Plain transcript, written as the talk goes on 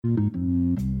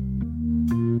And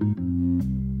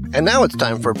now it's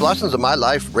time for Blossoms of My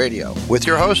Life Radio with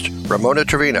your host, Ramona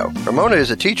Trevino. Ramona is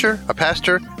a teacher, a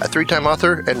pastor, a 3-time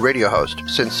author, and radio host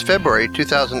since February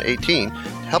 2018,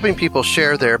 helping people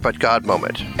share their But God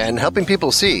moment and helping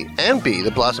people see and be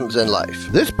the blossoms in life.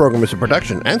 This program is a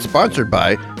production and sponsored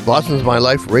by Blossoms of My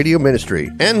Life Radio Ministry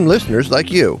and listeners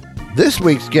like you. This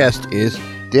week's guest is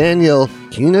Daniel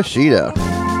Kinoshita.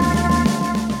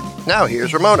 Now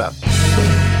here's Ramona.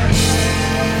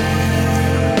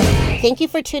 Thank you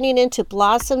for tuning in to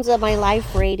Blossoms of My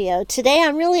Life Radio. Today,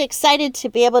 I'm really excited to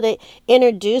be able to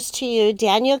introduce to you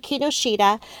Daniel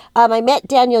Kinoshita. I met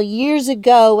Daniel years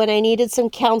ago when I needed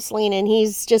some counseling, and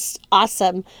he's just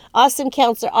awesome. Awesome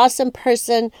counselor, awesome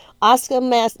person, awesome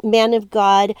man of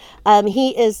God.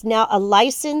 He is now a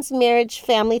licensed marriage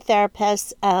family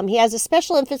therapist. He has a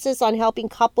special emphasis on helping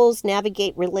couples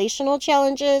navigate relational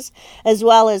challenges, as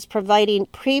well as providing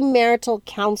premarital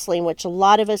counseling, which a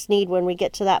lot of us need when we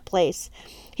get to that place.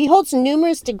 He holds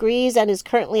numerous degrees and is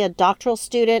currently a doctoral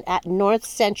student at North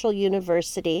Central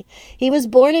University. He was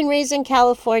born and raised in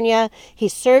California. He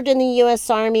served in the U.S.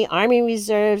 Army, Army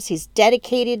Reserves. He's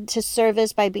dedicated to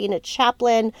service by being a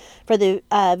chaplain for the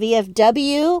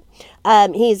VFW.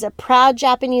 He's a proud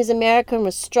Japanese American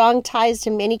with strong ties to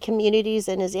many communities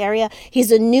in his area.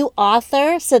 He's a new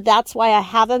author, so that's why I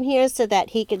have him here, so that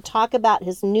he can talk about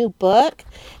his new book.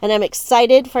 And I'm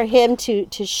excited for him to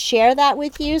share that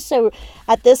with you. So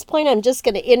at this point, I'm just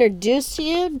going to introduce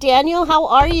you. Daniel, how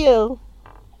are you?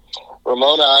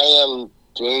 Ramona, I am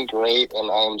doing great, and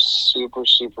I'm super,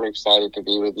 super excited to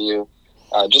be with you.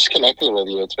 Just connecting with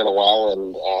you. It's been a while,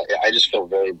 and I just feel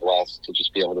very blessed to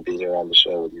just be able to be here on the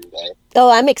show with you today.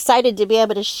 Oh, I'm excited to be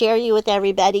able to share you with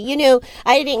everybody. You know,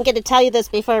 I didn't get to tell you this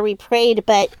before we prayed,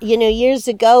 but, you know, years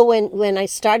ago when I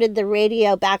started the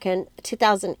radio back in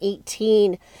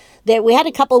 2018, that we had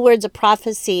a couple words of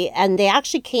prophecy, and they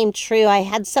actually came true. I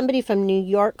had somebody from New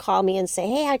York call me and say,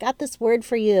 hey, I got this word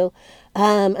for you,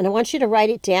 and I want you to write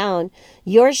it down.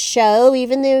 Your show,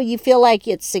 even though you feel like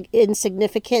it's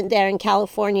insignificant there in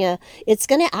California, it's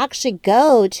going to actually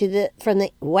go to from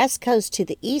the West Coast to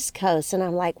the East Coast. And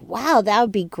I'm like, wow, that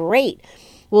would be great.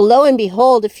 Well, lo and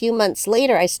behold, a few months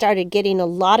later, I started getting a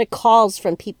lot of calls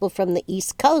from people from the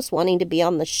East Coast wanting to be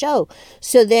on the show.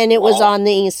 So then it was on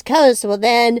the East Coast. Well,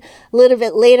 then a little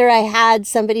bit later, I had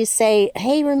somebody say,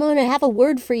 hey, Ramona, I have a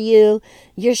word for you.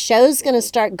 Your show's going to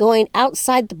start going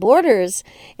outside the borders.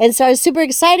 And so I was super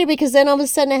excited because then all of a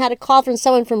sudden I had a call from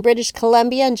someone from British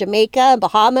Columbia and Jamaica and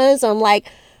Bahamas. I'm like,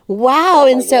 wow.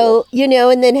 And so, you know,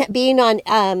 and then being on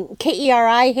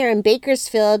KERI here in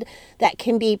Bakersfield, that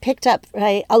can be picked up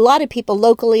by a lot of people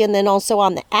locally, and then also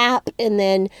on the app, and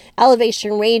then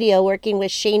Elevation Radio working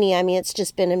with Shani. I mean, it's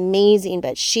just been amazing.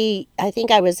 But I think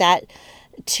I was at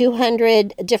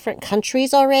 200 different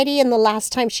countries already, and the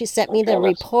last time she sent me the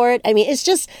report, I mean, it's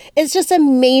just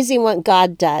amazing what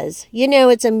God does. You know,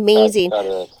 it's amazing.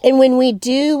 And when we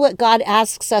do what God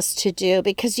asks us to do,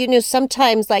 because, you know,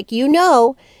 sometimes, like, you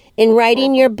know, in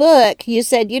writing your book, you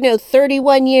said, you know,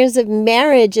 31 years of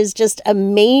marriage is just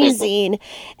amazing.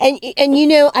 And you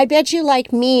know, I bet you,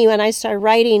 like me, when I started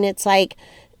writing, it's like,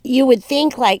 you would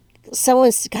think like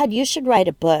someone's, God, you should write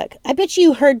a book. I bet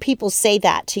you heard people say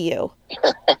that to you.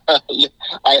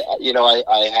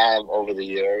 I have over the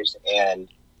years, and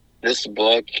this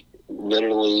book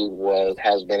literally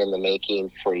has been in the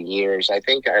making for years. I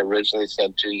think I originally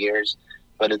said 2 years,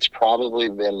 but it's probably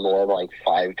been more like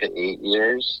 5 to 8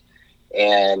 years.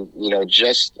 And, you know,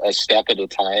 just a step at a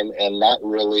time, and not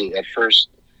really at first,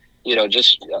 you know,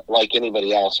 just like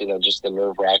anybody else, you know, just the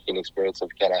nerve-wracking experience of,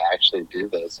 can I actually do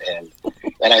this? And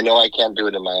I know I can't do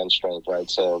it in my own strength, right?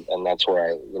 So, and that's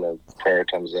where prayer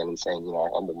comes in and saying, you know, I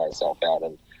humble myself out,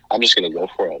 and I'm just going to go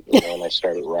for it. You know, and I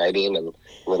started writing, and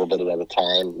a little bit at a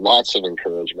time, lots of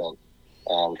encouragement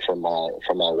from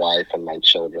my wife and my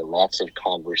children, lots of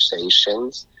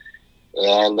conversations,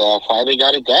 and finally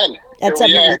got it done.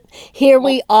 Here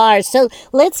we are. So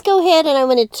let's go ahead, and I'm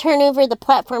going to turn over the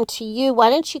platform to you. Why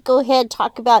don't you go ahead and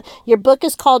talk about, your book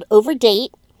is called Overdate.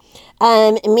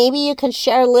 Maybe you can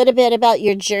share a little bit about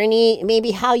your journey,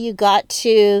 maybe how you got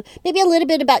to, maybe a little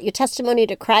bit about your testimony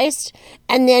to Christ,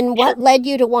 and then what led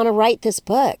you to want to write this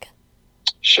book.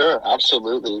 Sure,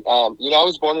 absolutely. You know, I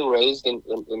was born and raised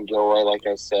in Gilroy, like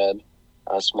I said,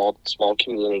 a small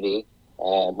community.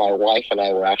 My wife and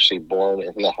I were actually born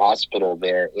in the hospital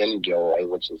there in Gilroy,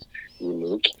 which is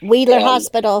unique. Wheeler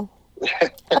Hospital.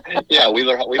 Yeah,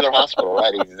 Wheeler Hospital,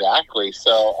 right, exactly.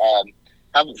 So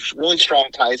have really strong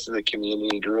ties to the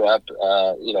community, grew up,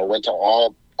 went to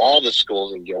all the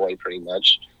schools in Gilroy pretty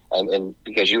much, And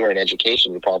because you were in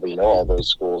education, you probably know all those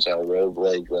schools,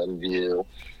 Rogue, Glenview,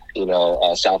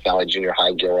 South Valley Junior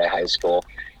High, Gilroy High School,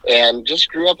 and just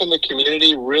grew up in the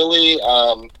community. Really,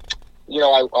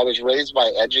 I was raised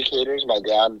by educators. My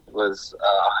dad was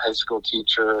a high school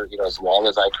teacher, as long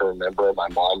as I can remember. My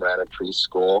mom ran a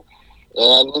preschool.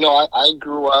 And, I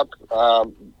grew up,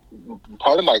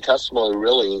 part of my testimony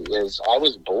really is I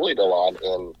was bullied a lot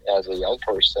as a young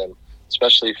person,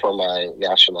 especially for my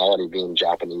nationality being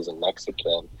Japanese and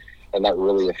Mexican. And that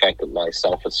really affected my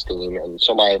self-esteem. And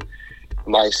so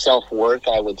my self-worth,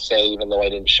 I would say, even though I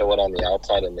didn't show it on the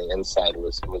outside and the inside,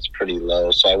 was pretty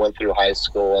low. So I went through high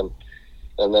school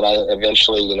and then I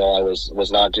eventually, I was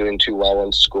not doing too well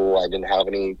in school. I didn't have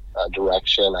any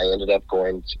direction. I ended up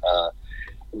going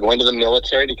to the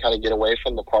military to kind of get away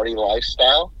from the party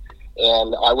lifestyle.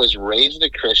 And I was raised a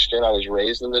Christian. I was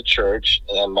raised in the church,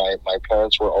 and my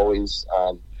parents were always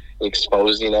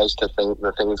exposing us to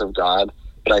the things of God,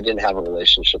 but I didn't have a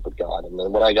relationship with God. And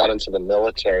then when I got into the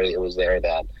military, it was there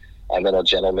that I met a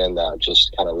gentleman that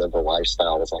just kind of lived a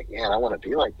lifestyle. I was like, man, I want to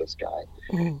be like this guy.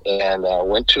 Mm-hmm. And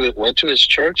went to his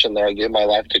church, and there I gave my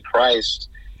life to Christ.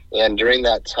 And during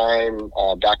that time,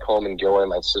 back home in Gilroy,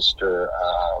 my sister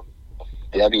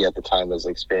Debbie at the time was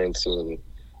experiencing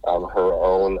her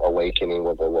own awakening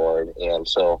with the Lord. And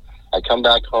so I come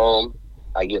back home,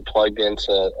 I get plugged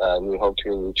into New Hope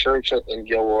Community Church in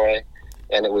Gilroy,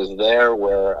 and it was there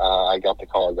where I got the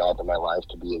call of God to my life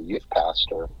to be a youth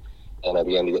pastor, and I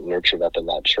began to get nurtured up in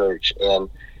that church. And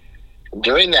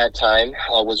during that time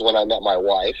was when I met my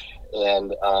wife,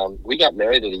 and we got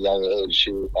married at a young age.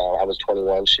 I was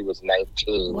 21, she was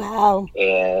 19. Wow.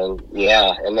 And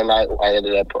yeah, and then I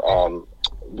ended up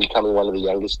becoming one of the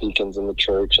youngest deacons in the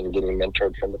church and getting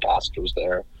mentored from the pastors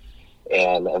there.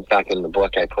 And in fact, in the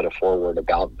book, I put a foreword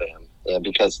about them. And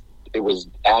because it was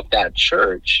at that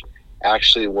church,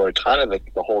 actually, where kind of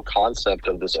the whole concept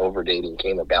of this overdating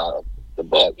came about, the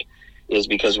book, is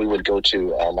because we would go to,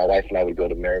 my wife and I would go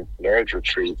to marriage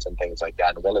retreats and things like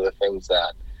that. And one of the things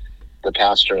that the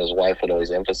pastor and his wife would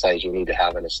always emphasize, you need to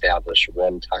have an established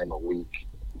one time a week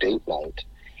date night.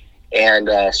 And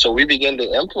so we began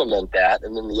to implement that.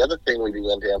 And then the other thing we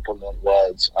began to implement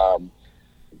was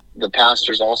the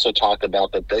pastors also talked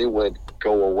about that they would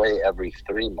go away every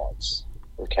 3 months,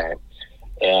 okay,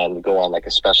 and go on like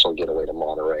a special getaway to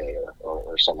Monterey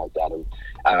or something like that. And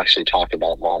I actually talked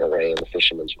about Monterey and the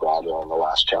Fisherman's Grotto in the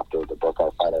last chapter of the book,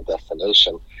 Our Final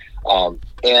Destination.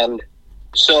 And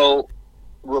so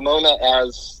Ramona,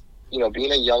 as,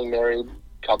 being a young married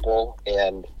couple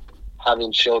and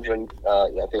having children,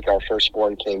 I think our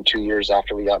firstborn came 2 years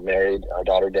after we got married, our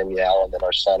daughter Danielle, and then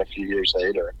our son a few years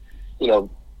later.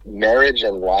 Marriage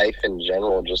and life in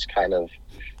general just kind of,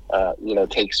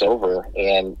 takes over,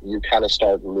 and you kind of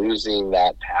start losing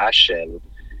that passion,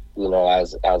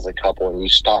 as a couple, and you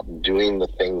stop doing the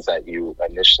things that you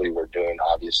initially were doing,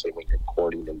 obviously, when you're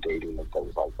courting and dating and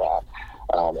things like that,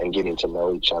 and getting to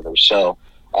know each other. So,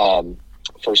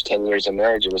 first 10 years of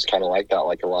marriage, it was kind of like that,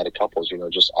 like a lot of couples,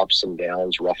 just ups and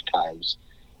downs, rough times.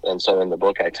 And so in the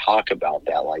book, I talk about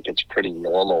that. Like, it's pretty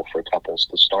normal for couples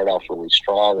to start off really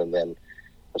strong. And then,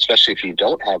 especially if you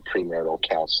don't have premarital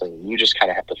counseling, you just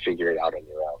kind of have to figure it out on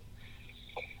your own.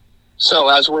 So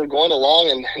as we're going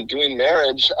along and doing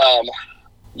marriage,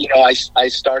 I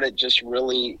started just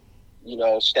really,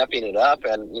 stepping it up.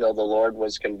 And, the Lord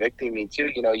was convicting me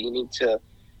too. You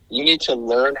need to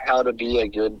learn how to be a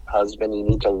good husband. You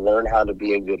need to learn how to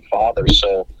be a good father.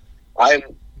 So I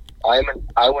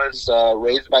was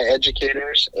raised by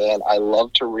educators, and I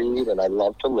love to read and I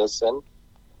love to listen.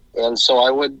 And so I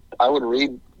would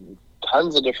read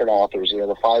tons of different authors,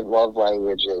 the 5 Love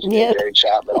Languages, Gary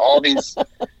Chapman, all these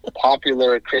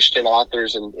popular Christian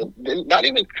authors, and not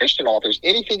even Christian authors,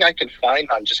 anything I could find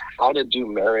on just how to do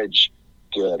marriage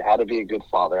good, how to be a good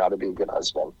father, how to be a good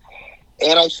husband.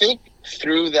 And I think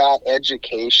through that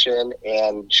education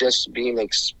and just being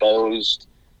exposed,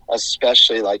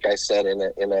 especially, like I said,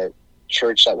 in a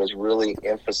church that was really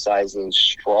emphasizing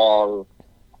strong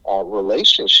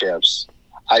relationships,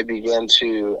 I began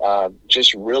to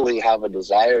just really have a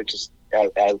desire to,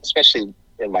 especially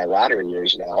in my latter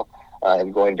years now,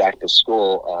 and going back to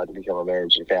school to become a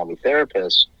marriage and family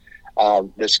therapist,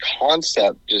 this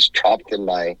concept just dropped in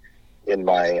my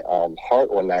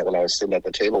heart one night when I was sitting at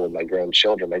the table with my grown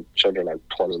children. My children are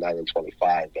 29 and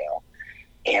 25 now.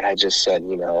 And I just said,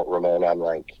 Ramona, I'm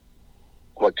like,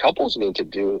 what couples need to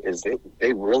do is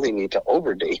they really need to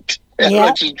overdate. And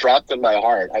it just dropped in my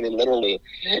heart. I mean, literally.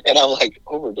 And I'm like,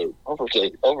 overdate.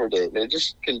 And it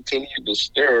just continued to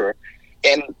stir.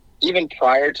 And even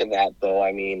prior to that, though,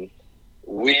 I mean,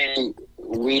 we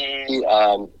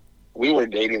we were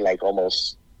dating like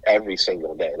almost every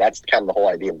single day. That's kind of the whole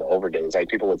idea of the overdays. Like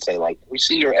people would say, like, we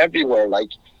see you're everywhere. Like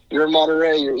you're in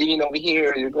Monterey, you're eating over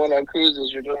here, you're going on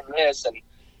cruises, you're doing this. And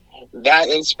that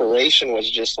inspiration was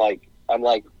just like, I'm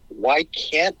like, why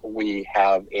can't we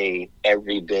have a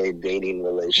everyday dating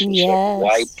relationship?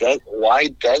 Yes. Why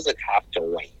does it have to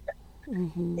wane?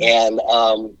 Mm-hmm.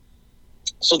 And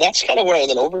so that's kind of where, and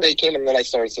then overday came, and then I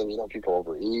started saying, people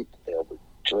overeat, they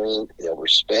overdrink, they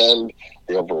overspend,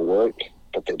 they overwork,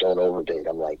 but they don't overdate.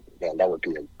 I'm like, man, that would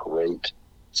be a great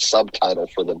subtitle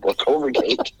for the book,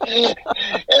 Overdate.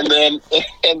 and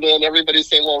then everybody's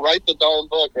saying, well, write the darn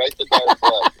book.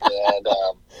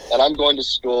 And I'm going to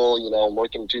school, I'm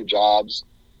working 2 jobs,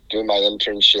 doing my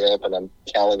internship, and I'm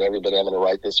telling everybody I'm going to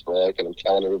write this book, and I'm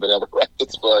telling everybody I'm going to write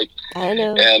this book. I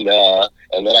know.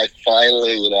 And then I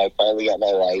finally got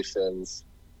my license,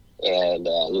 and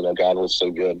God was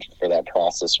so good for that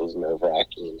process. Was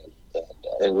nerve-wracking, and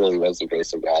it really was the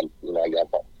grace of God.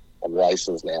 I'm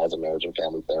licensed now as a marriage and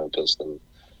family therapist, and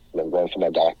I'm going for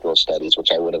my doctoral studies,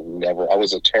 which I would have never. I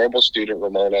was a terrible student,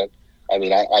 Ramona. I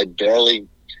mean, I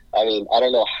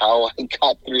don't know how I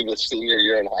got through the senior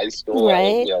year in high school.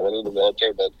 Right. I went into the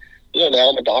military, but now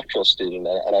I'm a doctoral student,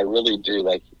 and I really do,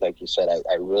 like you said,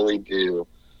 I really do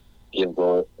give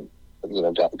God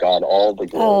all the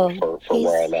glory for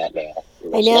where I'm at now.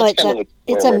 I know,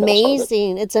 it's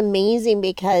amazing. It's amazing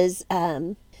because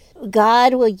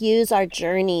God will use our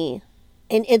journey.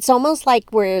 And it's almost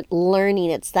like we're learning.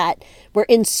 It's that we're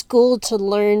in school to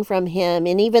learn from him.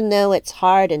 And even though it's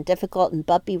hard and difficult and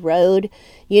bumpy road,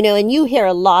 and you hear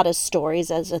a lot of stories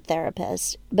as a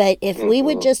therapist, but if we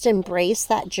would just embrace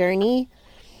that journey,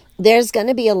 there's going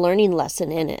to be a learning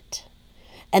lesson in it.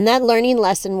 And that learning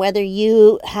lesson, whether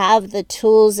you have the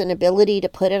tools and ability to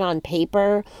put it on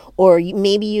paper, or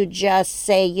maybe you just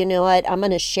say, you know what, I'm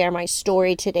going to share my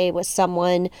story today with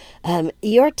someone.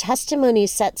 Your testimony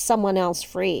sets someone else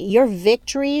free. Your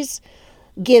victories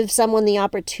give someone the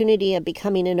opportunity of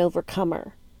becoming an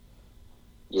overcomer.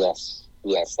 Yes,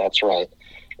 that's right.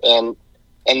 And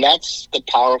that's the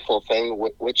powerful thing,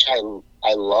 which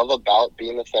I love about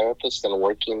being a therapist and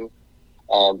working.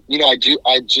 I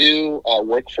do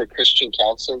work for Christian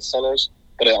counseling centers,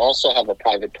 but I also have a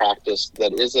private practice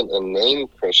that isn't a named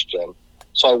Christian.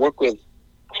 So I work with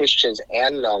Christians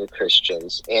and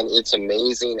non-Christians, and it's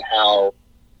amazing how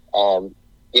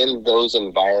in those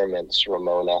environments,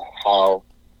 Ramona, how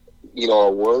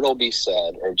a word will be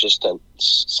said, or just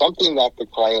something that the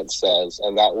client says,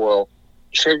 and that will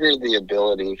trigger the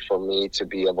ability for me to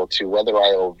be able to, whether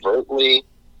I overtly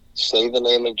say the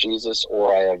name of Jesus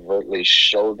or I overtly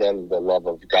show them the love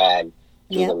of God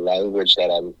through the language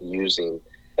that I'm using,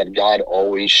 that God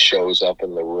always shows up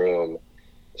in the room.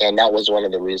 And that was one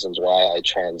of the reasons why I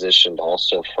transitioned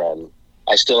also from,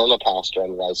 I still am a pastor,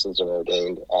 I'm licensed and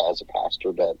ordained as a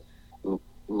pastor, but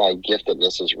my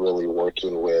giftedness is really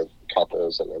working with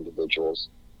couples and individuals.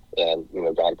 And,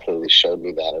 God clearly showed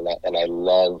me that. And I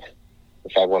love,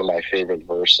 in fact, one of my favorite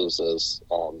verses is,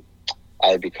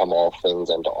 I become all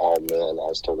things unto all men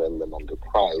as to win them unto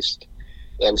Christ.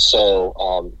 And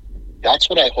so that's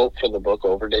what I hope for the book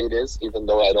Overdate is, even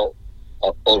though I don't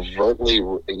overtly,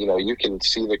 you can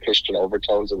see the Christian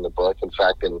overtones in the book. In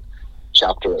fact, in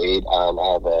chapter 8, I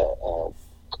have a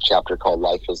chapter called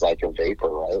Life is Like a Vapor,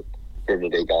 right? Here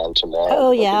today, gone tomorrow.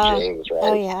 Oh, yeah. James, right?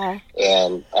 Oh, yeah.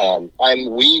 And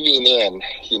I'm weaving in,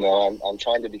 I'm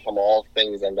trying to become all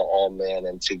things unto all men,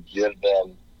 and to give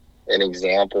them an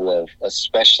example of,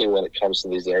 especially when it comes to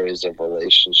these areas of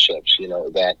relationships,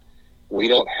 that we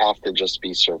don't have to just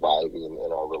be surviving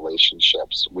in our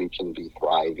relationships. We can be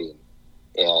thriving,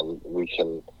 and we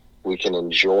can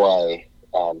enjoy,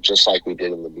 just like we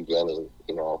did in the beginning,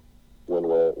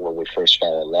 when we first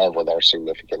fell in love with our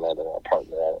significant other, our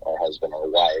partner, our husband, our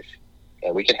wife.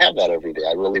 And we can have that every day.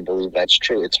 I really believe that's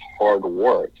true. It's hard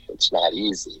work. It's not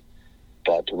easy,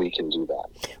 but we can do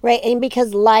that. Right. And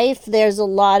because life, there's a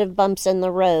lot of bumps in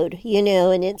the road,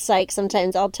 and it's like,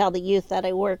 sometimes I'll tell the youth that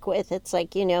I work with, it's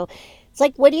like, it's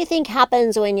like, what do you think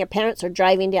happens when your parents are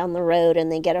driving down the road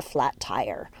and they get a flat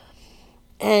tire?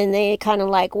 And they kind of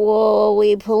like, well,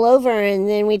 we pull over and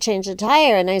then we change the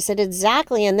tire. And I said,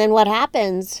 exactly. And then what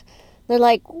happens? They're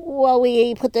like, well,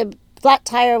 we put the flat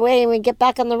tire away and we get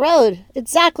back on the road.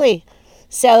 Exactly.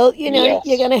 So, Yes.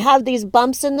 You're going to have these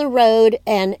bumps in the road,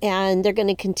 and they're going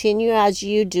to continue as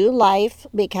you do life,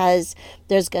 because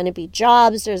there's going to be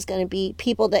jobs, there's going to be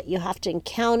people that you have to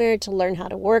encounter to learn how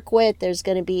to work with, there's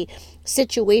going to be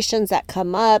situations that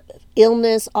come up,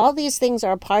 illness, all these things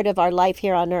are a part of our life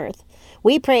here on earth.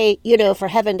 We pray, for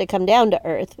heaven to come down to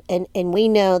earth, and we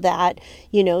know that,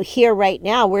 here right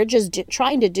now, we're just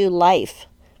trying to do life.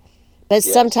 But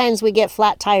Yes. sometimes we get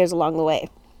flat tires along the way.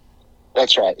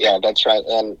 That's right. Yeah, that's right.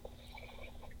 And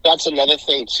that's another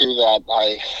thing too,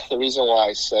 the reason why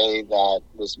I say that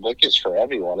this book is for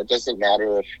everyone. It doesn't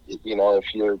matter if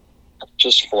you're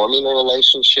just forming a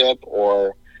relationship,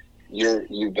 or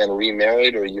you've been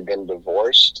remarried, or you've been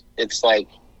divorced. It's like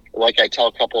I tell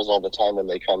couples all the time when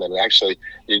they come in. Actually,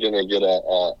 you're going to get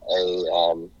a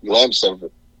glimpse of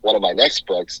one of my next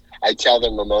books. I tell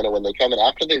them, Ramona, when they come in,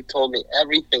 after they've told me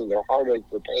everything, their heartache,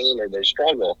 their pain, or their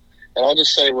struggle, and I'll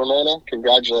just say, Ramona,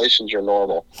 congratulations, you're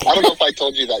normal. I don't know if I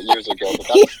told you that years ago, but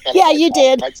that's kind yeah, of you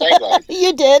did. my tagline.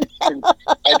 You did.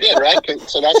 I did, right?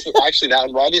 So that's actually now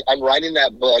I'm writing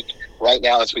that book right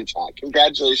now as we talk.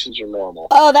 Congratulations, you're normal.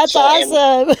 Oh, that's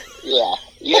awesome.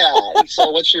 Yeah. And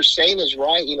so what you're saying is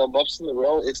right. Bumps in the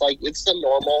road. It's like this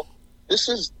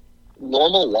is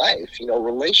normal life.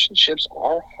 Relationships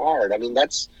are hard. I mean,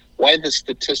 that's why the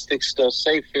statistics still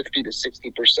say 50 to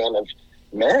 60% of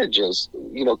marriages,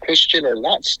 Christian or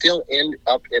not, still end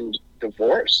up in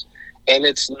divorce. And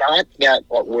it's not that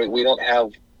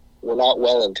we're not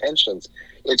well intentioned.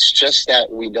 It's just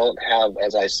that we don't have,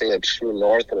 as I say, a true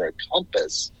north or a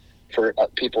compass for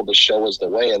people to show us the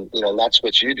way. And that's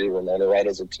what you do, Ramona, right?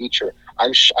 As a teacher,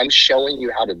 I'm showing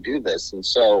you how to do this. And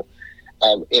so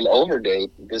in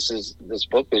Overdate, this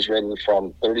book was written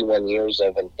from 31 years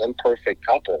of an imperfect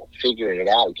couple figuring it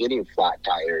out, getting flat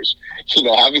tires,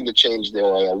 having to change the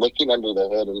oil, looking under the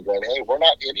hood and going, hey, we're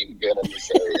not getting good in this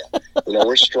area.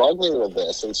 We're struggling with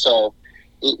this. And so,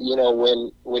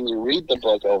 when you read the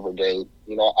book Overdate,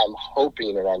 I'm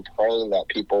hoping and I'm praying that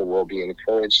people will be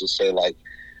encouraged to say, like,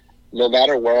 no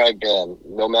matter where I've been,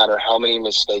 no matter how many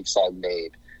mistakes I've made,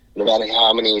 no matter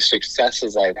how many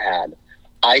successes I've had,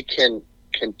 I can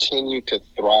continue to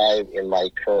thrive in my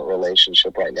current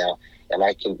relationship right now, and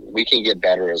we can get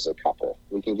better as a couple.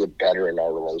 We can get better in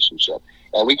our relationship,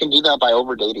 and we can do that by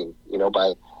overdating.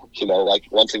 Like,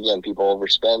 once again, people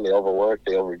overspend, they overwork,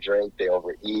 they overdrink, they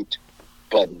overeat.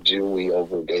 But do we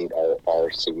overdate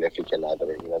our significant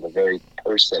other? The very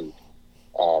person.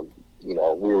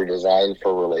 We were designed for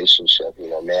a relationship.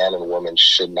 Man and woman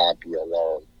should not be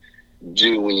alone.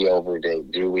 Do we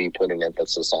overdate? Do we put an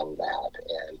emphasis on that?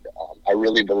 And I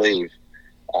really believe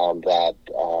that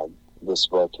this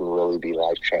book can really be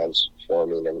life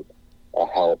transforming and a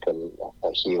help and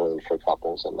a healing for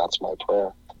couples, and that's my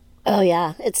prayer. Oh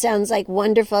yeah, it sounds like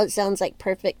wonderful. It sounds like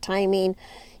perfect timing.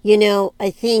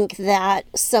 I think that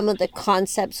some of the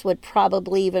concepts would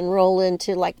probably even roll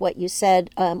into, like what you said,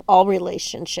 all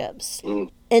relationships.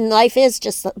 And life is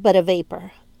just but a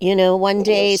vapor. One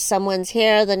day someone's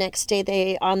here, the next day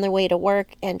they on their way to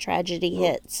work, and tragedy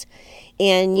hits.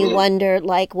 And you wonder,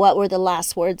 like, what were the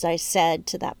last words I said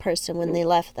to that person when they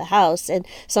left the house? And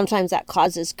sometimes that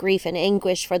causes grief and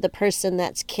anguish for the person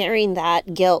that's carrying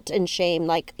that guilt and shame.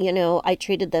 Like, I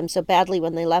treated them so badly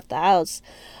when they left the house.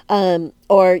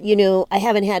 Or, I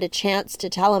haven't had a chance to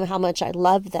tell them how much I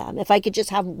love them. If I could just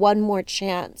have one more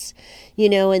chance,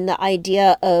 and the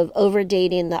idea of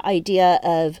overdating, the idea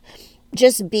of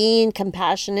just being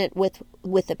compassionate with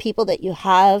the people that you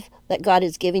have, that God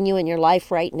is giving you in your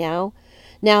life right now.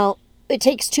 Now, it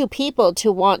takes two people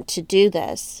to want to do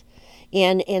this.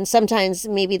 And sometimes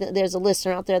maybe there's a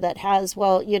listener out there that has,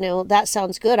 well, that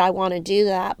sounds good. I want to do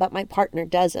that, but my partner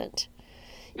doesn't.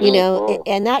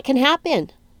 And that can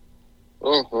happen.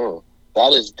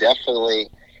 That is definitely,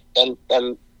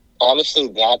 and honestly,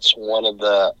 that's one of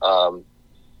the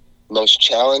most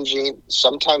challenging,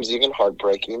 sometimes even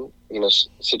heartbreaking,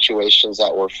 situations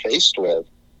that we're faced with,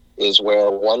 is where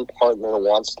one partner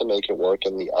wants to make it work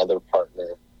and the other partner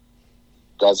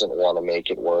doesn't want to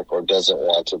make it work or doesn't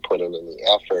want to put in any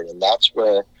effort. And that's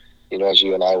where, as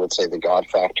you and I would say, the God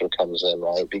factor comes in,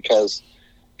 right? Because,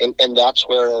 and that's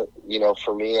where,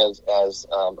 for me as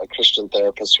a Christian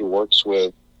therapist who works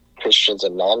with Christians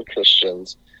and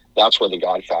non-Christians, that's where the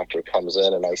God factor comes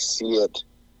in. And I see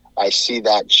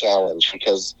that challenge,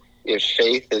 because if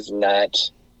faith is not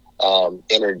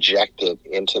interjected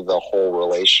into the whole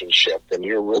relationship, then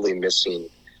you're really missing,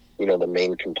 the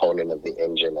main component of the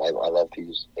engine. I love to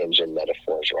use engine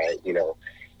metaphors, right? You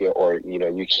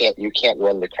can't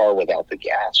run the car without the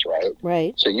gas, right?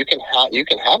 Right. So you can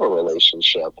have a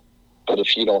relationship, but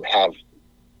if you don't have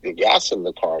the gas in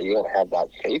the car, you don't have that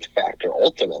faith factor.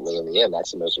 Ultimately, in the end,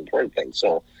 that's the most important thing.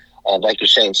 So, like you're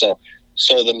saying,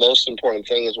 so the most important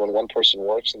thing is when one person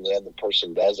works and the other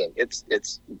person doesn't. It's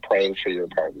praying for your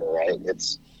partner, right?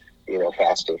 It's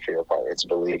fasting for your partner. It's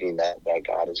believing that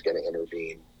God is going to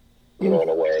intervene, in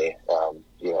a way,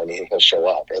 and He'll show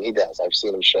up, and He does. I've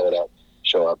seen Him show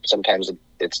up. Sometimes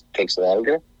it takes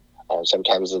longer.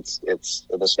 Sometimes it's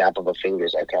the snap of a finger,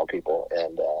 as I tell people,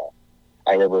 and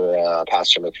I remember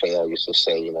Pastor McPhail used to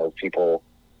say,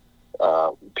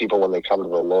 people when they come to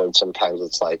the Lord, sometimes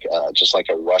it's like just like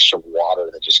a rush of water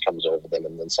that just comes over them,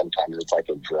 and then sometimes it's like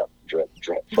a drip, drip,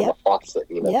 drip from a faucet,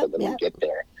 for them to get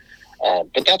there.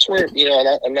 But that's where,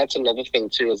 and that's another thing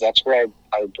too, is that's where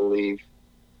I believe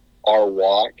our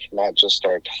walk, not just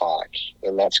our talk,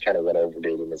 and that's kind of what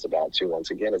overdating is about too.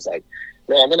 Once again, it's like,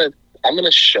 no, I'm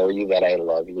gonna show you that I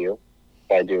love you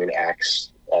by doing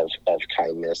acts of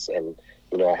kindness. And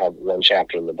I have one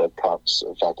chapter in the book talks,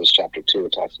 in fact, it's chapter 2,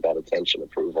 it talks about attention,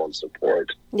 approval, and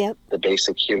support. Yep. The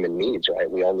basic human needs, right?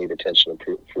 We all need attention,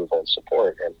 approval, and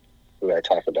support. And I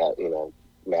talk about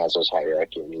Maslow's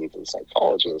hierarchy of needs in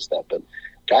psychology and stuff. But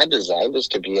God designed us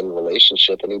to be in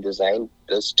relationship, and He designed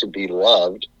us to be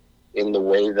loved in the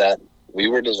way that we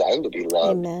were designed to be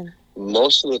loved. Amen.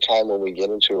 Most of the time when we get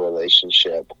into a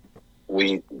relationship,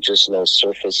 we just know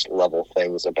surface level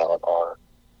things about our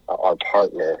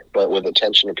partner, but with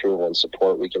attention, approval, and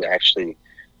support, we can actually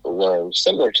learn,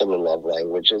 similar to the love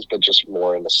languages, but just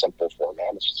more in a simple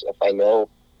format. If I know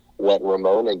what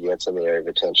Ramona gets in the area of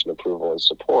attention, approval, and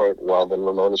support, well, then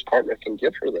Ramona's partner can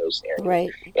give her those areas.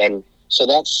 Right. And so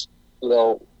that's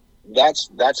love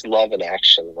in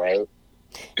action, right?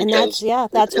 And that's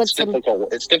what's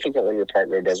difficult. It's difficult when your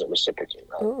partner doesn't reciprocate.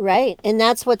 Right. And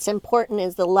that's what's important,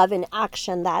 is the love in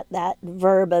action, that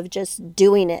verb of just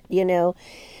doing it,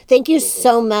 Thank you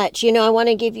so much. I want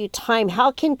to give you time.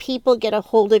 How can people get a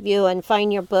hold of you and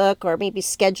find your book, or maybe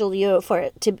schedule you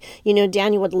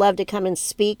Daniel would love to come and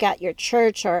speak at your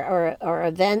church or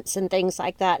events and things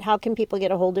like that. How can people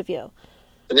get a hold of you?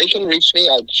 They can reach me.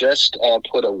 I just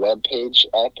put a webpage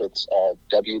up. It's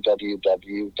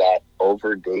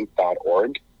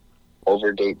www.overdate.org.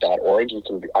 Overdate.org.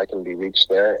 I can be reached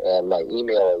there, and my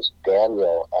email is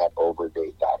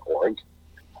daniel@overdate.org.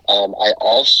 I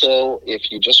also, if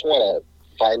you just want to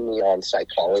find me on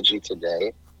Psychology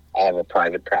Today, I have a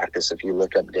private practice. If you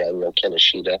look up Daniel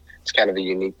Kinoshita, it's kind of a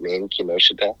unique name,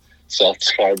 Kinoshita, so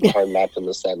it's hard not to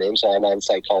miss that name. So I'm on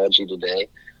Psychology Today.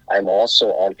 I'm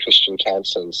also on Christian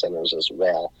counseling centers as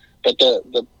well. But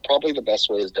the probably the best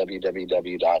way is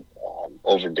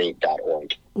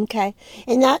www.overdate.org. Okay.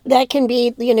 And that can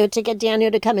be, to get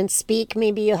Daniel to come and speak.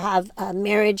 Maybe you have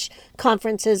marriage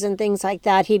conferences and things like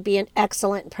that. He'd be an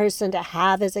excellent person to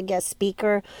have as a guest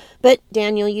speaker. But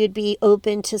Daniel, you'd be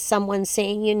open to someone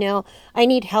saying, I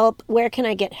need help. Where can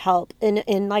I get help?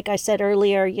 And like I said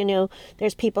earlier,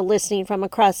 there's people listening from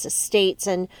across the states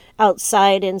and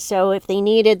outside. And so if they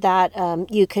needed that,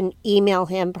 you can email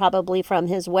him probably from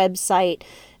his website,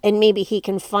 and maybe he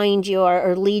can find you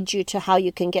or lead you to how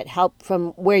you can get help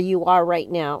from where you are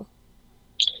right now.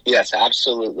 Yes,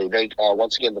 absolutely.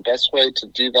 Once again, the best way to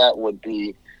do that would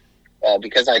be,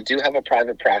 because I do have a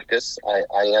private practice. I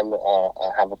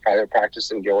have a private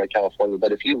practice in Gilroy, California.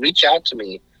 But if you reach out to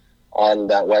me on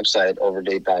that website,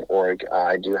 overdate.org,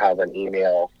 I do have an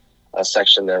email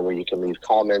section there where you can leave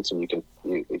comments, and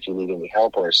if you need any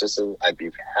help or assistance, I'd be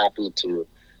happy to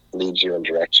lead you and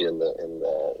direct you in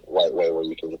the right way where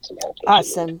you can get some help.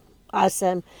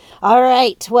 Awesome. All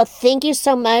right. Well, thank you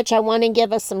so much. I want to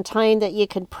give us some time that you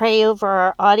could pray over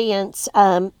our audience.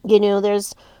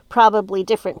 There's probably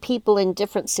different people in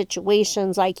different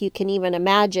situations, like you can even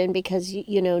imagine, because,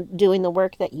 doing the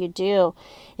work that you do.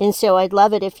 And so I'd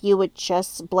love it if you would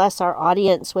just bless our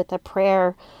audience with a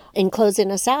prayer in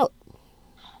closing us out.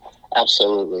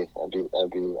 Absolutely.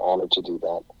 I'd be honored to do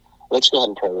that. Let's go ahead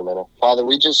and pray a minute. Father,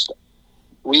 we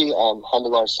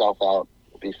humble ourselves out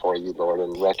before you, Lord,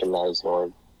 and recognize,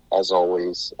 Lord, as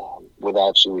always,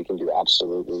 without you, we can do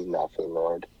absolutely nothing,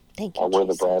 Lord. Thank you, we're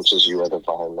the branches, you are the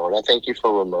vine, Lord. I thank you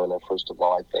for Ramona, first of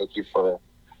all. I thank you for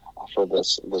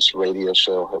this radio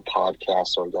show, her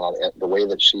podcast, Lord God, the way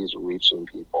that she's reaching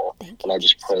people. And I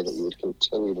just pray that you would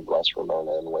continue to bless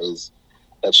Ramona in ways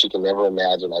that she can never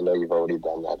imagine. I know you've already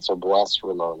done that. So bless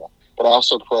Ramona. But I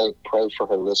also pray for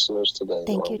her listeners today.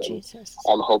 Thank Lord. you, Jesus.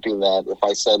 I'm hoping that if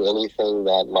I said anything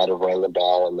that might have rang a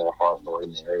bell in their heart, Lord,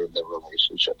 in the area of their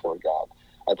relationship, Lord God,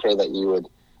 I pray that you would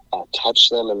touch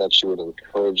them, and that you would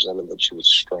encourage them, and that you would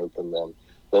strengthen them.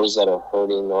 Those that are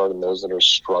hurting, Lord, and those that are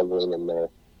struggling in their,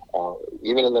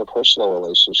 even in their personal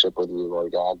relationship with you,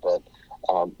 Lord God, but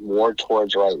more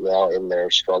towards right now in their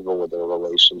struggle with their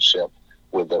relationship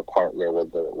with their partner,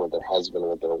 with their husband,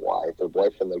 with their wife, their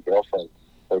boyfriend, their girlfriend,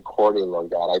 their courting, Lord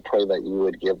God. I pray that you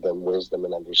would give them wisdom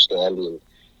and understanding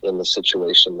in the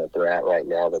situation that they're at right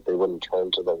now, that they wouldn't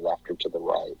turn to the left or to the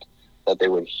right, that they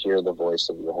would hear the voice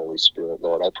of your Holy Spirit,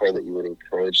 Lord. I pray that you would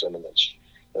encourage them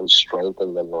and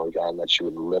strengthen them, Lord God, and that you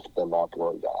would lift them up,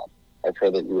 Lord God. I pray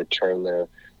that you would turn their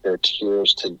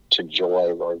tears to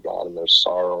joy, Lord God, and their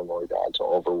sorrow, Lord God, to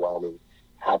overwhelming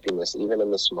happiness, even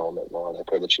in this moment, Lord. I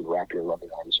pray that you wrap your loving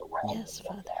arms around Yes, them,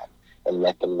 Lord, Father. and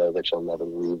let them know that you'll never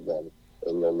leave them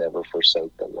and you'll never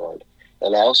forsake them, Lord.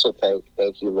 And I also thank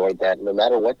you, Lord, that no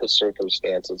matter what the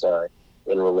circumstances are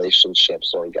in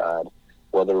relationships, Lord God,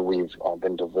 whether we've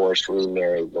been divorced,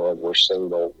 remarried, Lord, we're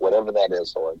single, whatever that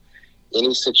is, Lord,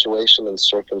 any situation and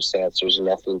circumstance, there's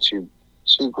nothing too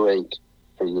great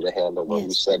for you to handle, Lord. Yes,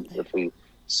 You said Father. if we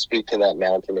speak to that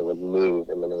mountain, it would move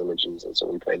in the name of Jesus. So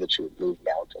we pray that you would move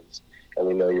mountains. And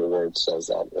we know your word says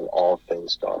that in all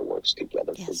things God works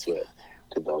together Yes, for good Father.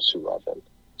 to those who love him.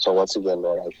 So once again,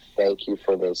 Lord, I thank you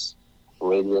for this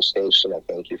radio station. I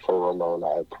thank you for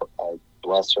Ramona. I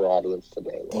bless her audience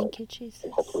today, Lord. Thank you, Jesus.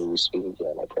 And hopefully we speak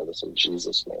again. I pray this in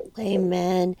Jesus' name.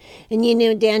 Amen. And you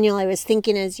know, Daniel, I was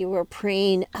thinking as you were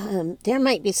praying, there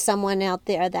might be someone out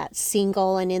there that's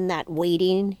single and in that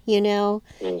waiting, you know,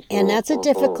 and that's a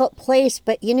difficult place.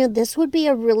 But, you know, this would be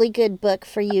a really good book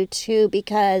for you, too,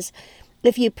 because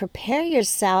if you prepare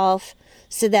yourself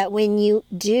so that when you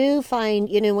do find,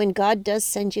 you know, when God does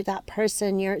send you that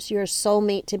person, your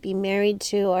soulmate to be married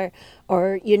to,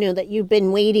 or you know, that you've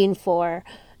been waiting for,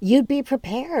 you'd be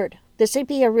prepared. This would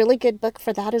be a really good book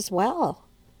for that as well.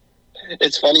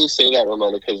 It's funny you say that,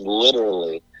 Ramona, because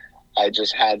literally I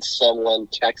just had someone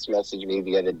text message me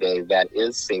the other day that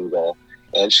is single,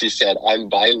 and she said, I'm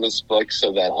buying this book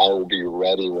so that I will be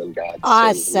ready when God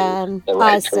sends me the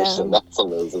right person. That's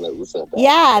amazing that you said that.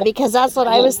 Yeah, because that's what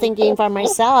I was thinking for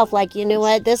myself. Like, you know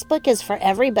what? This book is for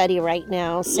everybody right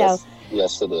now. So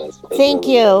yes, it is. thank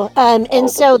you. And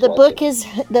so the book is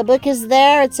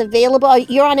there. It's available.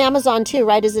 You're on Amazon too,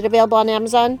 right? Is it available on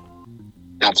Amazon?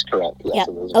 That's correct. Yes, Yeah.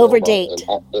 it is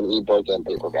Overdate. in ebook and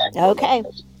paperback. Okay.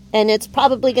 And it's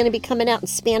probably going to be coming out in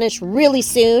Spanish really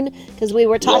soon because we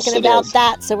were talking about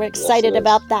that. So we're excited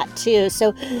about that too.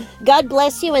 So God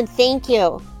bless you and thank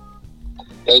you.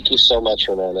 Thank you so much,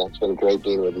 Ramona. It's been great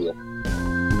being with you.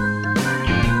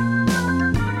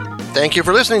 Thank you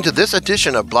for listening to this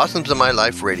edition of Blossoms of My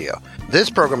Life Radio. This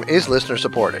program is listener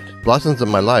supported. Blossoms of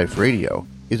My Life Radio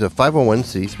is a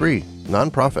 501c3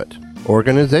 nonprofit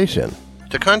organization.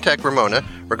 To contact Ramona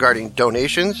regarding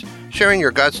donations, sharing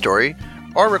your God story,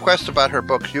 or requests about her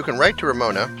books, you can write to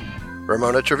Ramona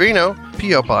Trevino,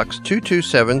 P.O. Box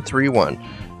 22731,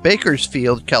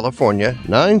 Bakersfield, California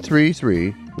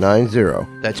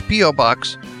 93390. That's P.O.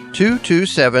 Box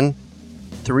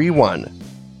 22731,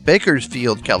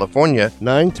 Bakersfield, California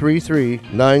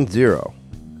 93390.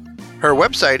 Her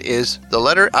website is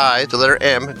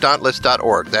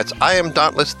dauntless.org. That's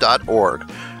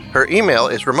iamdauntless.org. Her email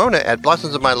is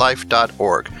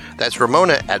ramona@blossomsofmylife.org. That's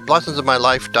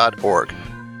ramona@blossomsofmylife.org.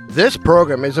 This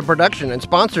program is a production and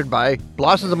sponsored by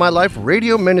Blossoms of My Life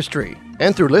Radio Ministry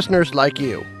and through listeners like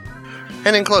you.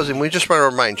 And in closing, we just want to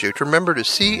remind you to remember to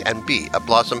see and be a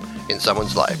blossom in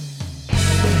someone's life.